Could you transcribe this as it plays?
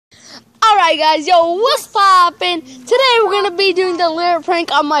Alright guys, yo, what's poppin'? Today we're gonna be doing the lyric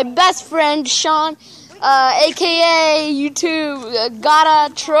prank on my best friend Sean, aka YouTube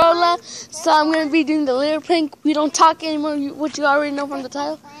Gottatrolla. So I'm gonna be doing the lyric prank. We don't talk anymore, which you already know from the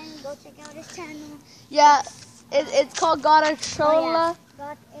title. Go check out his channel. Yeah, it's called Gottatrolla.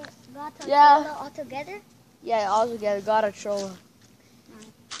 Gottatrolla Yeah. all together? Yeah, all together, Gottatrolla.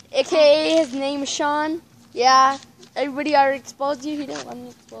 AKA his name is Sean. Yeah, everybody already exposed you. He didn't let me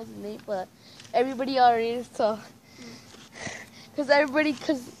expose his name, but everybody already, so.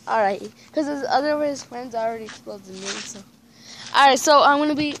 Alright, because his other his friends already exposed his name, so. Alright, so I'm going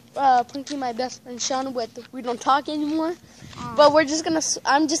to be pranking my best friend Sean with We Don't Talk Anymore. But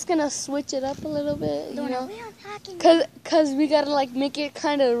I'm just going to switch it up a little bit, you know. Because we got to like make it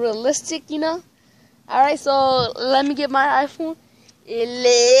kind of realistic, you know. Alright, so let me get my iPhone.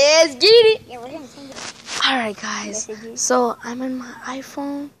 Let's get it. Yeah, we're going to sing it. Alright guys, so I'm in my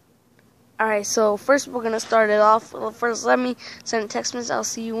iPhone. Alright, so first we're going to start it off. First let me send a text message. I'll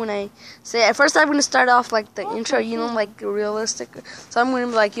see you when I say it. First I'm going to start off like the intro, you know, like realistic. So I'm going to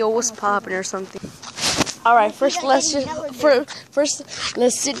be like, yo, what's poppin' or something. Alright, first let's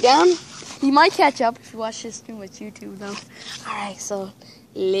sit down. You might catch up if you watch this too much YouTube though. Alright, so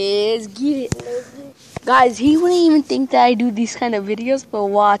let's get it. Guys, he wouldn't even think that I do these kind of videos, but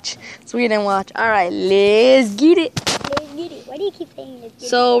watch. So we didn't watch. Alright, let's get it. Let's get it. Why do you keep saying this?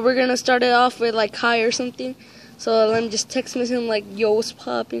 So we're gonna start it off with like hi or something. So let me just text message him like, yo, what's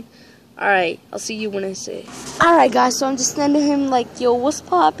poppin'? Alright, I'll see you when I say. Alright guys, so I'm just sending him like, yo, what's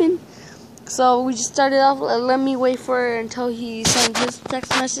poppin'? So we just started off. Let me wait for until he sends his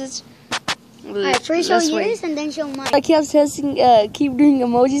text message. Alright, first show yours and then show mine. I kept testing, keep doing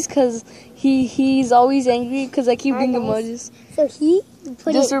emojis because he's always angry because I keep doing emojis. So he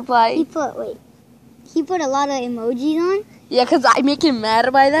put reply. He put a lot of emojis on. Yeah, because I make him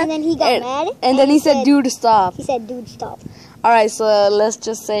mad by that. And then he got mad. And then he said, dude, stop. He said, dude, stop. Alright, so let's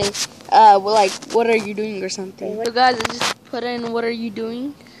just say, like, what are you doing or something. So guys, I just put in, what are you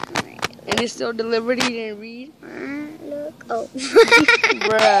doing? And it's still delivered, he didn't read. Look. Oh.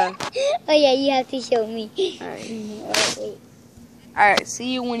 Bruh. Oh, yeah, you have to show me. Alright. Wait. Alright,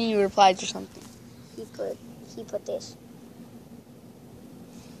 see you when he replies or something. He put this.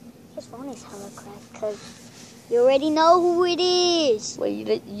 His phone is hella cracked because you already know who it is. Wait, you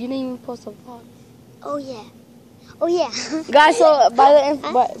didn't even post a vlog. Oh, yeah. Oh, yeah. Guys, so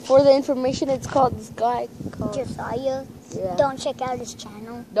for the information, it's called this guy called Josiah. Yeah. Don't check out his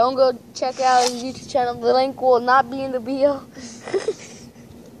channel. Don't go check out his YouTube channel. The link will not be in the bio.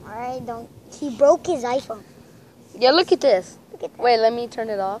 Alright, he broke his iPhone. Yeah, look at this. Look at that. Wait, let me turn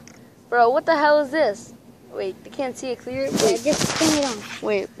it off. Bro, what the hell is this? Wait, they can't see it clear? Wait. Yeah, just turn it on.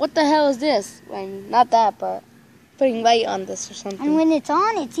 Wait, what the hell is this? I mean, not that, but putting light on this or something. And when it's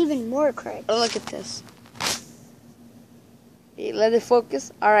on, it's even more cracked. Oh, look at this. Okay, let it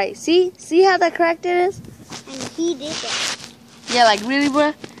focus. Alright, see? See how that cracked it is? And he did that. Yeah, like really,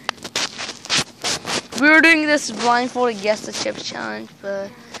 bro? We were doing this blindfolded guess the chips challenge, but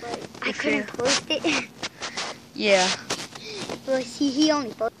I couldn't post it. Yeah. Well, see, he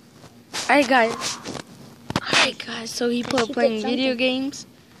only posted. Alright, guys. So he put playing video games.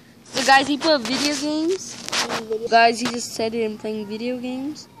 So, guys, he put video games. Guys, he just said it and playing video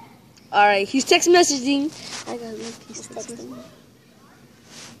games. Alright, he's text messaging. I got look, he's texting.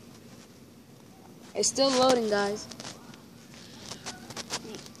 It's still loading, guys.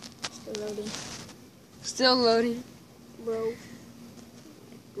 Still loading. Bro.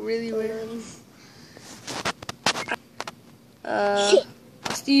 Really weird. Shit.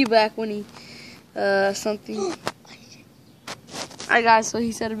 I'll see you back when he, something. Alright guys, so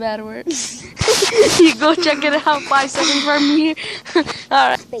he said a bad word. You go check it out 5 seconds from here.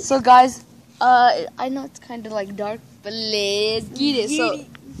 Alright, so guys, I know it's kind of like dark, but let's get it. So,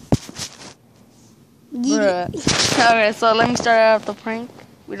 okay, so let me start out the prank.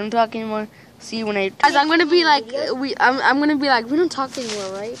 We don't talk anymore. See you when I. Guys, I'm gonna be like I'm gonna be like we don't talk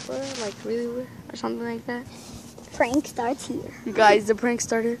anymore, right, bro? Like really, or something like that. Prank starts here. Guys, the prank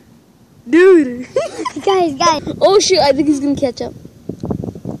started. Dude. guys. Oh shit! I think he's gonna catch up.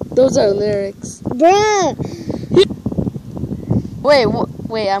 Those are lyrics. Bruh.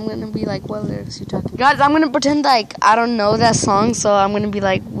 Wait. I'm gonna be like, what lyrics you talking? Guys, I'm gonna pretend like I don't know that song, so I'm gonna be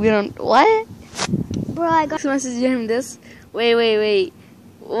like, we don't. What? Bro, I got. Message him this. Wait.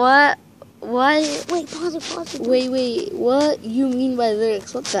 What? Wait, pause it. Wait, what you mean by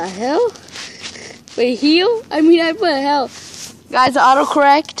lyrics? What the hell? Wait, heal? I mean, I put hell. Guys,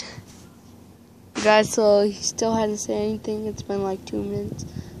 autocorrect. Guys, so he still hasn't said anything. It's been like 2 minutes.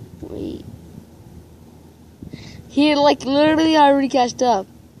 Wait. He like literally already catched up.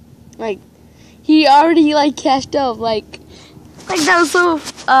 Like he already like cashed up. Like that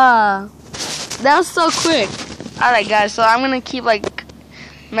was so quick. All right, guys. So I'm gonna keep like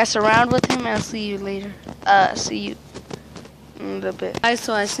mess around with him, and I'll see you later. See you in a little bit. Guys,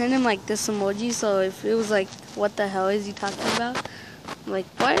 so I sent him like this emoji. So if it was like, what the hell is he talking about? I'm like,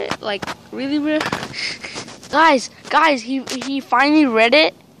 what? Like really, bro? guys, he finally read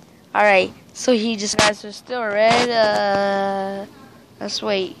it. All right. So he just, guys, are still red. Let's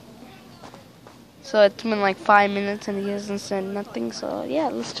wait. So it's been like 5 minutes and he hasn't said nothing. So yeah,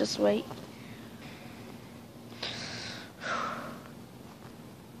 let's just wait.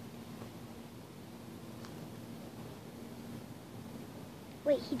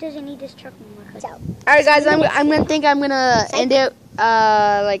 Wait, he doesn't need this truck anymore. All right, guys, I'm gonna end it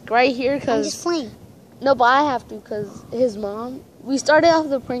like right here I'm because just playing. no, but I have to because his mom. We started off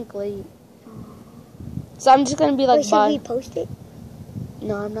the prank late. So I'm just going to be like, wait, bye. should we post it?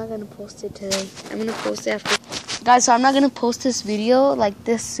 No, I'm not going to post it today. I'm going to post it after. Guys, so I'm not going to post this video like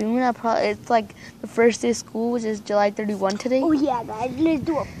this soon. It's like the first day of school, which is July 31 today. Oh, yeah, guys. Let's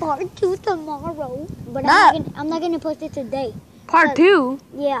do a part 2 tomorrow. But I'm not going to post it today. Part 2?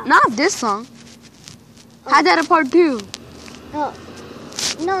 Yeah. Not this song. How's that a part 2? No,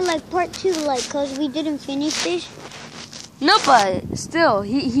 like part 2, like, because we didn't finish this. No, but still,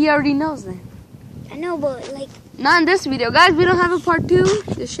 he already knows that. I know, but like... Not in this video. Guys, we don't have a part 2.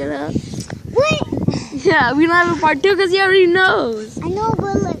 Just shut up. What? Yeah, we don't have a part 2 because he already knows. I know,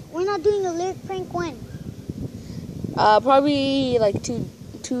 but like, we're not doing a lyric prank when? Probably like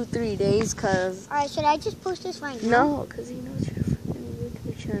 2-3 days, cause... Alright, should I just post this right now? No, because he knows your freaking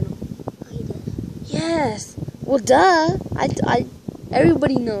YouTube channel. Oh, he does? Yes. Well, duh.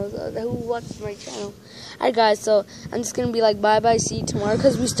 Everybody knows who watches my channel. Alright, guys, so I'm just gonna be like, bye-bye, see you tomorrow,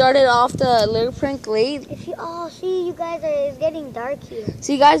 because we started off the lyric prank late. See, you guys it's getting dark here.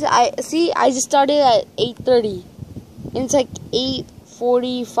 See, guys, I just started at 8:30, and it's like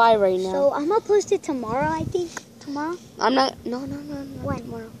 8:45 right now. So I'm gonna post it tomorrow, I think. Tomorrow? I'm not, no, when?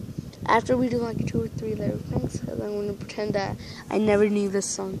 Tomorrow. After we do like 2 or 3 lyric pranks, because I'm gonna pretend that I never knew this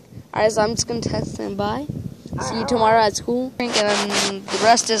song. Alright, so I'm just gonna text him, bye. See you tomorrow at school. And then the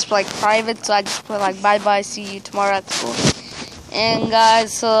rest is like private, so I just put like bye-bye, see you tomorrow at school. And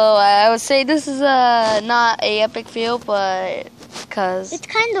guys, so I would say this is not a epic fail, but because it's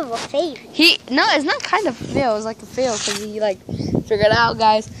kind of a fail. No, it's not kind of a fail. It's like a fail because he like figured it out,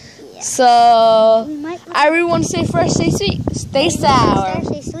 guys. Yeah. So everyone stay fresh, stay sweet, stay sour.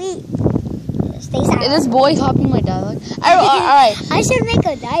 Stay sweet. Stay sour. And this boy copying my dialogue. All right. I should make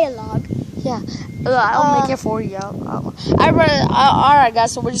a dialogue. Yeah. I'll make it for you. Alright,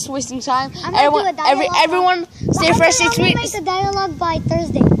 guys, so we're just wasting time. Everyone stay fresh, stay sweet. Make the dialogue by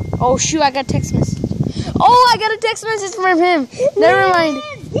Thursday. Oh, shoot, I got a text message. Oh, I got a text message from him. Never mind.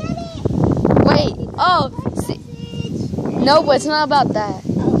 Wait. Oh. No, but it's not about that.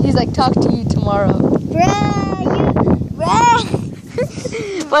 He's like, talk to you tomorrow. Bruh.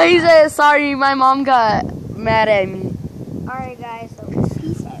 But he said, sorry, my mom got mad at me. Alright, guys, so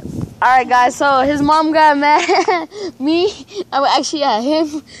peace out. Alright, guys, so his mom got mad at me. Actually, at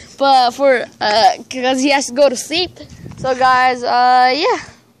him. But because he has to go to sleep. So, guys, yeah.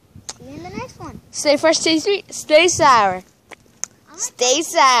 See you in the next one. Stay fresh, stay sweet, stay sour. Stay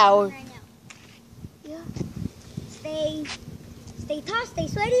sour. Right now. Yeah. Stay tough, stay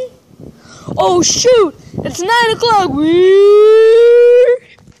sweaty. Oh, shoot. It's 9 o'clock.